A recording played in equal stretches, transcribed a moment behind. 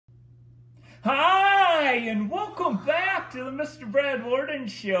Hi, and welcome back to the Mr. Brad Worden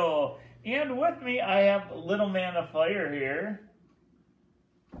Show. And with me, I have Little Man of Fire here.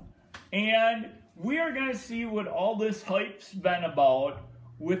 And we are going to see what all this hype's been about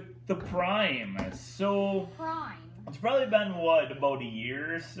with the Prime. So, Prime. It's probably been, about a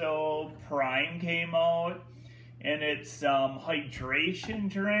year or so. Prime came out. And it's hydration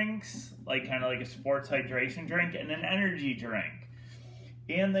drinks, kind of like a sports hydration drink, and an energy drink.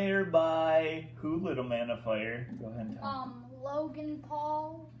 And they are by who, Little Man of Fire? Go ahead and tell Logan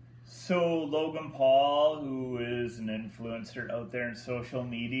Paul. So Logan Paul, who is an influencer out there in social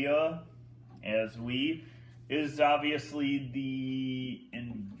media, is obviously the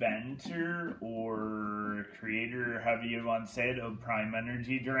inventor or creator, however you want to say it, of Prime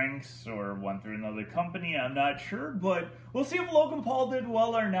Energy drinks, or went through another company, I'm not sure, but we'll see if Logan Paul did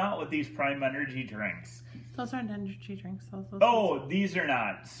well or not with these Prime Energy drinks. Those aren't energy drinks. These are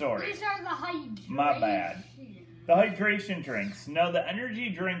not. Sorry. These are the hydration. My bad. The hydration drinks. Now, the energy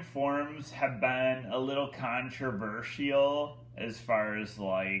drink forms have been a little controversial as far as,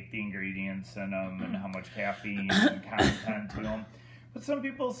 the ingredients in them and how much caffeine and content to them. But some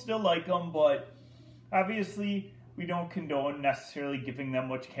people still like them, but obviously we don't condone necessarily giving them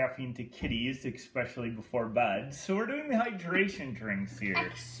much caffeine to kitties, especially before bed. So we're doing the hydration drinks here.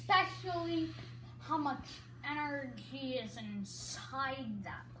 Especially how much energy is inside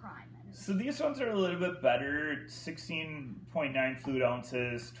that Prime Energy. So these ones are a little bit better. 16.9 fluid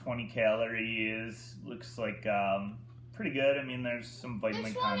ounces, 20 calories. Looks like pretty good. I mean, there's some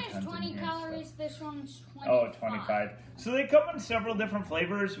vitamin content in here. This one is 20 calories. This one's 25. Oh, 25. So they come in several different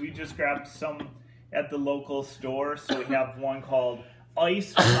flavors. We just grabbed some at the local store. So we have one called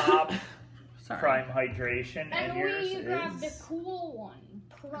Ice Pop Prime Hydration. And we grabbed the cool one,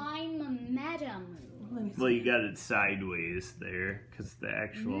 Prime Metamoon. Well, you got it sideways there because the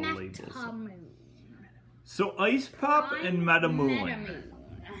actual labels. So Ice Pop Prime and Metamoon.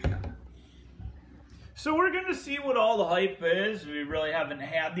 So we're going to see what all the hype is. We really haven't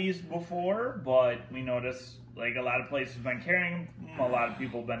had these before, but we noticed a lot of places have been carrying them. A lot of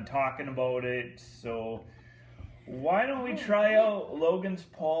people have been talking about it. So why don't we try out Logan's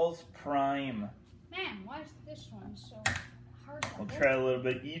Paul's Prime? Man, why is this one so hard to We'll open? try a little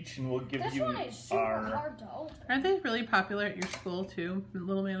bit each and we'll give you This one is super hard to open. Aren't they really popular at your school too?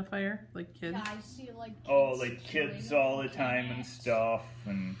 Little Man of Fire? Like kids? Yeah, I see kids. Oh, kids all the time and stuff.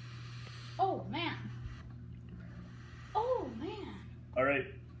 And oh, man. Oh, man. all right,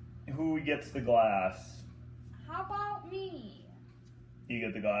 who gets the glass? How about me? You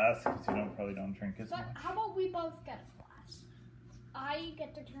get the glass because you probably don't drink as much. But how about we both get a glass? I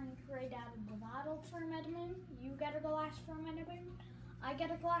get to turn right out of the bottle for Metamoon. You get a glass for Metamoon. I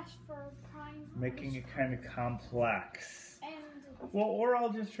get a glass for Prime. Making it kind of complex. And Well, or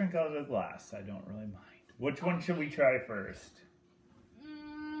I'll just drink out of the glass. I don't really mind. Which one should we try first?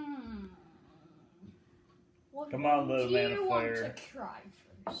 Come on, Little Man of Fire. What do you want to try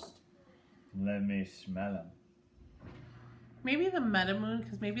first? Let me smell them. Maybe the Metamoon,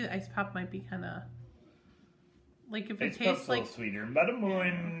 because maybe the Ice Pop might be kind of if it tastes a little sweeter.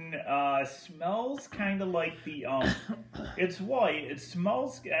 Metamoon smells kind of like the it's white. It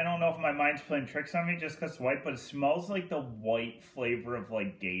smells. I don't know if my mind's playing tricks on me just because it's white, but it smells like the white flavor of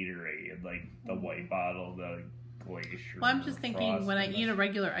Gatorade, the white bottle, the glacier. Well, I'm just thinking when I eat a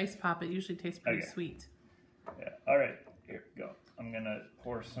regular Ice Pop, it usually tastes pretty sweet. Yeah. All right. Here we go. I'm gonna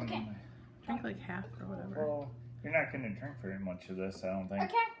pour some. Okay. Drink half or whatever. Well, you're not gonna drink very much of this, I don't think.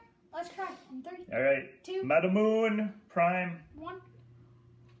 Okay. Let's try. 3. All right. 2. Metamoon Prime. 1.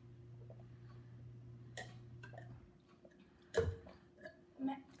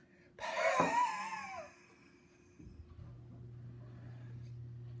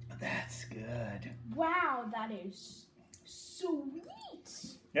 That's good. Wow, that is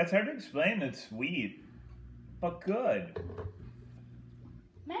sweet. Yeah, it's hard to explain. It's sweet, but good.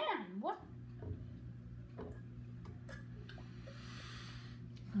 Man, what?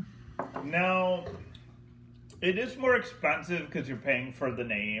 Now, it is more expensive because you're paying for the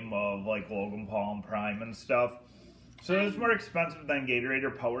name of Logan Paul and Prime and stuff. So it's more expensive than Gatorade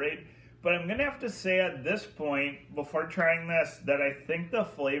or Powerade. But I'm going to have to say at this point, before trying this, that I think the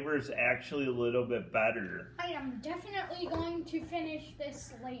flavor is actually a little bit better. I am definitely going to finish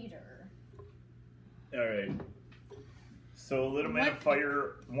this later. Alright. So Little Man of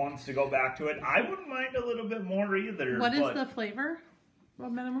Fire wants to go back to it. I wouldn't mind a little bit more either. What is the flavor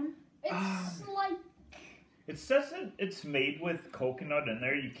of Metamoon? It's it says that it's made with coconut in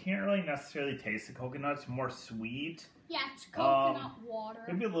there. You can't really necessarily taste the coconut. It's more sweet. Yeah, it's coconut water.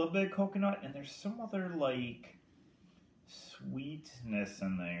 Maybe a little bit of coconut, and there's some other sweetness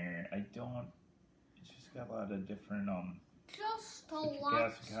in there. It's just got a lot of different, Just a citric lot.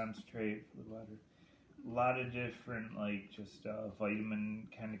 acid concentrate, fluid water. A lot of different, like, just vitamin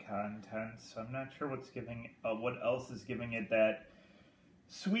kind of contents. So I'm not sure what's giving, what else is giving it that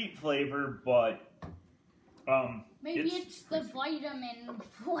sweet flavor, but Maybe it's the vitamin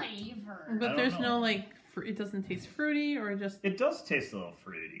flavor. But there's no like, it doesn't taste fruity or just. It does taste a little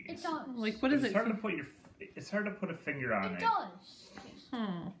fruity. It does. Like what is it's it? Hard to put it's hard to put a finger on it. It does.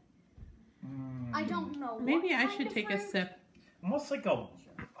 I Mm. don't know. Maybe I kind should of take a fruit. sip. Almost like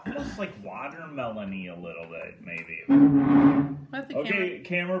watermelon-y a little bit, maybe. Let the Okay,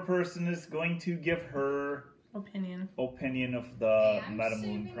 camera person is going to give her opinion of Hey, the I'm Metamoon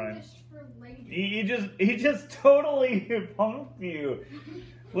saving Prime. this for later. He just totally punked you.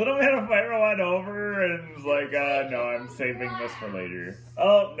 Little Man of Fire went over and was like, no, I'm saving this for later.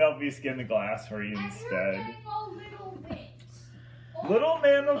 Oh, no, he skinned the glass for you And you're instead. getting a little bit. Little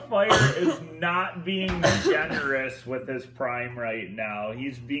Man of Fire is not being generous with his Prime right now.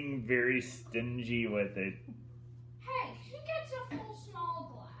 He's being very stingy with it. Hey, she gets a full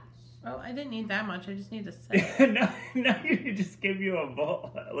small glass. Well, I didn't need that much. I just need a sip. now you just give you a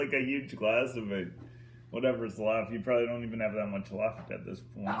bowl, like a huge glass of it. Whatever's left. You probably don't even have that much left at this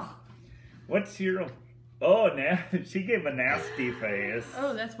point. Oh. What's your... Oh, she gave a nasty face.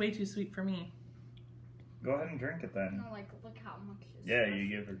 Oh, that's way too sweet for me. Go ahead and drink it then. No, like, look how much is Yeah, left. you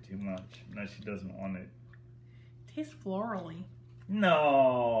give her too much. No, she doesn't want it. Tastes florally.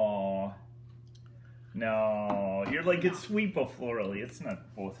 No. You're like, it's sweet but florally. It's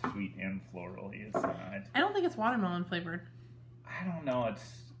not both sweet and florally. It's not. I don't think it's watermelon flavored. I don't know.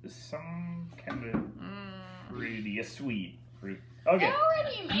 It's some kind of fruity, a sweet fruit. They Okay.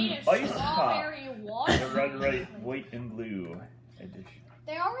 already made a Ice strawberry water. The red, white, and blue edition.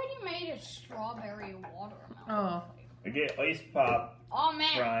 They already made a strawberry watermelon. Oh. Okay, Ice Pop Oh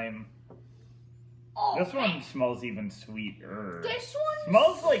man. Prime. Oh, This man. one smells even sweeter. This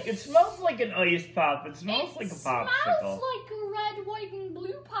one It smells like an ice pop. It smells like a popsicle. It smells like a red, white, and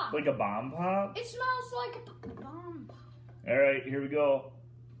blue pop. Like a bomb pop? It smells like a bomb pop. Alright, here we go.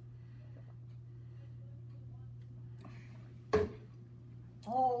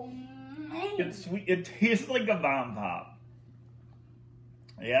 Oh man. It's sweet. It tastes like a bomb pop.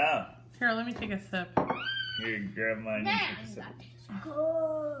 Yeah. Here, let me take a sip. Here, grab mine Man, and take a sip. that tastes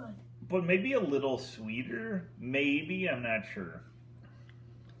good. But maybe a little sweeter. Maybe, I'm not sure.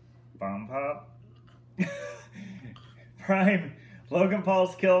 Bomb pop? Prime. Logan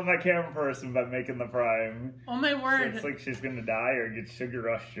Paul's killing my camera person by making the Prime. Oh my word. Looks like she's gonna die or get sugar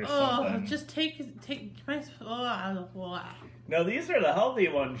rushed or Oh, something. just take my. No, these are the healthy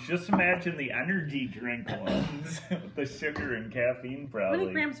ones. Just imagine the energy drink ones with the sugar and caffeine, How probably.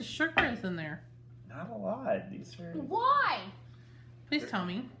 many grams of sugar is in there? Not a lot. These are Why? Please tell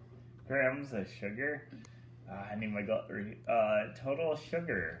me. grams of sugar. I need my total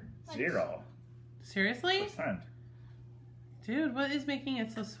sugar 0%. Seriously? Dude, what is making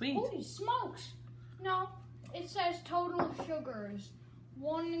it so sweet? Holy smokes. No, it says total sugars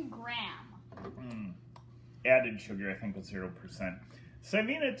 1 gram. Added sugar, I think, was 0%. So I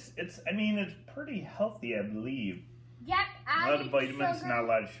mean, it's pretty healthy, I believe. Yep, A lot added of vitamins, sugar. not a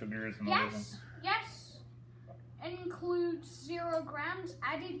lot of sugars and all those. Yes. Includes 0 grams,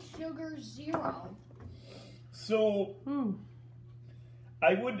 added sugar 0. So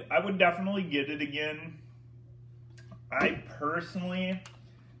I would definitely get it again. I personally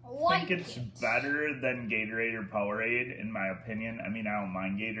think it's better than Gatorade or Powerade, in my opinion. I mean, I don't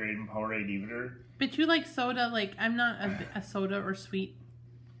mind Gatorade and Powerade either. But you like soda, like, I'm not a soda or sweet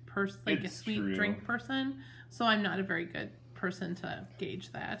person, like It's a sweet true. drink person, so I'm not a very good person to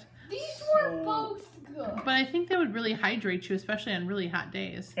gauge that. These were both good. But I think they would really hydrate you, especially on really hot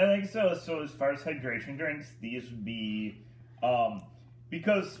days. I think so. So as far as hydration drinks, these would be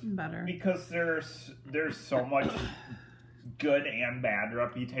because there's so much good and bad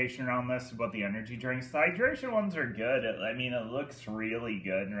reputation around this about the energy drinks. The hydration ones are good. I mean, it looks really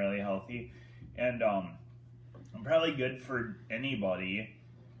good and really healthy, and probably good for anybody.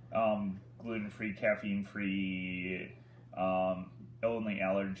 Gluten-free, caffeine-free. Only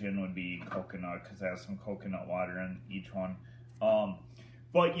allergen would be coconut because it has some coconut water in each one.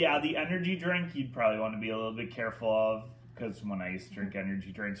 But yeah, the energy drink you'd probably want to be a little bit careful of, because when I used to drink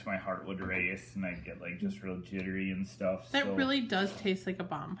energy drinks, my heart would race and I'd get like just real jittery and stuff. That really does taste like a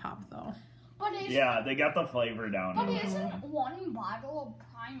bomb pop, though. But yeah, they got the flavor down. But isn't 1 bottle of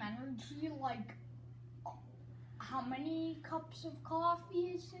Prime Energy like how many cups of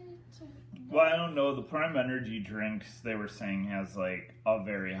coffee is it? Well, I don't know. The Prime Energy drinks, they were saying, has like a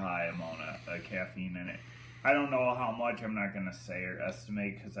very high amount of caffeine in it. I don't know how much. I'm not gonna say or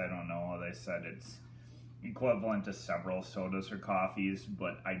estimate because I don't know. They said it's equivalent to several sodas or coffees,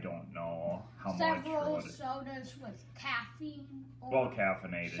 but I don't know how much. Several sodas with caffeine. Well,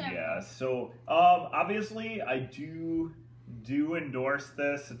 caffeinated, several. yeah. So, obviously, I do endorse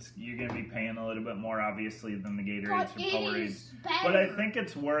this. You're gonna be paying a little bit more, obviously, than the Gatorades But or it Powerades. is better. But I think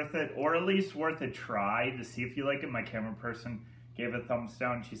it's worth it, or at least worth a try to see if you like it. My camera person gave a thumbs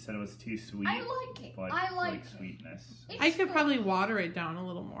down. She said it was too sweet. I like it. But I like it. sweetness. It's I could good. probably water it down a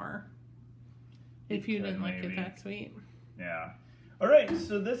little more if you could, didn't like it maybe. that sweet. Yeah. All right,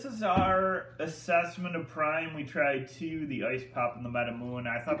 so this is our assessment of Prime. We tried two, the Ice Pop and the Meta Moon.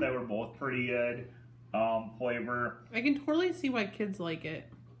 I thought they were both pretty good. Flavor. I can totally see why kids like it.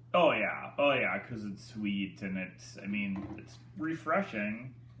 Oh yeah, because it's sweet and it's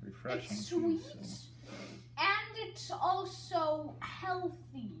refreshing. It's too, sweet, so. and it's also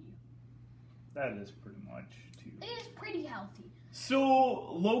healthy. That is pretty much too. It is pretty healthy.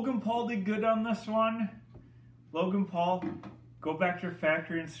 So Logan Paul did good on this one. Logan Paul, go back to your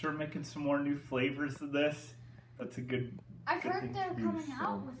factory and start making some more new flavors of this. That's a good. I've good heard thing they're to do, coming so.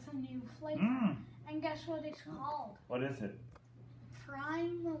 out with a new flavor. And guess what it's called? What is it?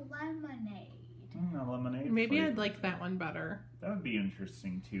 Prime Lemonade. A lemonade. Maybe flavor. I'd like that one better. That would be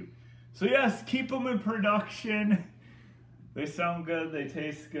interesting too. So yes, keep them in production. They sound good. They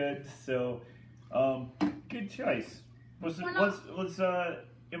taste good. So, good choice. Was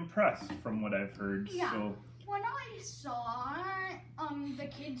impressed from what I've heard. Yeah. So When I saw the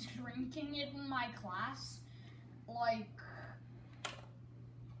kids drinking it in my class, like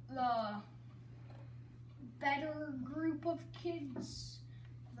the better group of kids,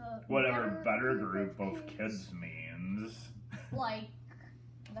 whatever better group of kids means. like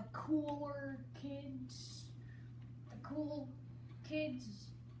the cooler kids, the cool kids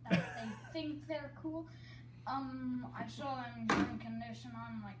that they think they're cool. I saw them drinking this and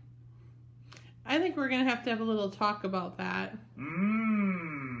I'm like, I think we're going to have a little talk about that.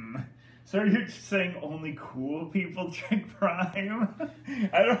 So you're just saying only cool people drink Prime?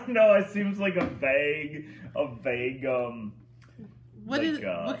 I don't know. It seems like a vague. What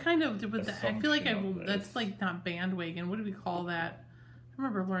kind of I feel like that's like not bandwagon. What do we call that? I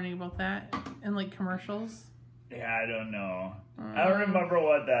remember learning about that in like commercials. Yeah, I don't know. I don't remember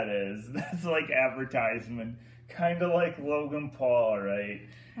what that is. That's like advertisement. Kind of like Logan Paul, right?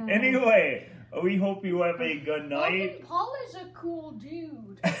 Anyway, we hope you have a good night. Logan Paul is a cool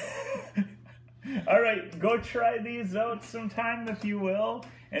dude. All right, go try these out sometime if you will,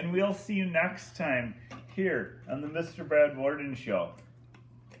 and we'll see you next time here on the Mr. Brad Worden Show.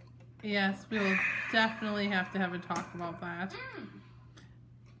 Yes, we will definitely have to have a talk about that.